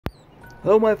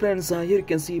Hello my friends, here you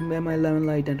can see Mi 11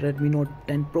 Lite and Redmi Note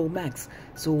 10 Pro Max.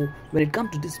 So when it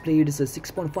comes to display, it is a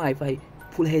 6.55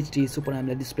 Full HD Super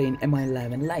AMOLED display in Mi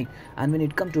 11 Lite, and when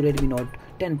it comes to Redmi Note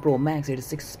 10 Pro Max, it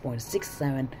is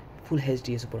 6.67 Full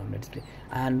HD Super AMOLED display,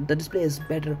 and the display is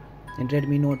better in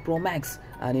Redmi Note Pro Max.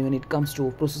 And when it comes to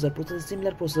processor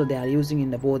similar processor they are using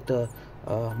in both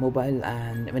mobile,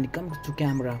 and when it comes to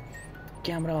camera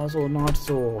also not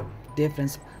so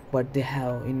difference, but they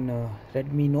have in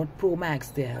Redmi Note Pro Max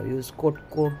they have used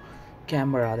quad-core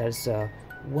camera, that's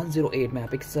 108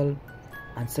 megapixel,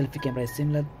 and selfie camera is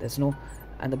similar, there's no,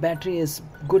 and the battery is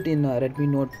good in Redmi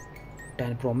Note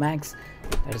 10 Pro Max,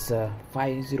 that's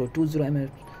 5020 mAh,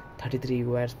 33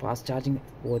 watts fast charging.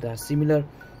 Both are similar,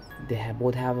 they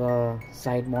both have a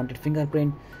side mounted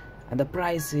fingerprint, and the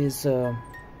price is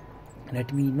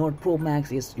Redmi Note Pro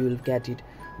Max is, you will get it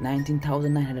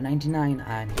 19,999,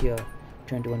 and here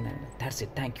 21. That's it.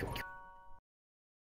 Thank you.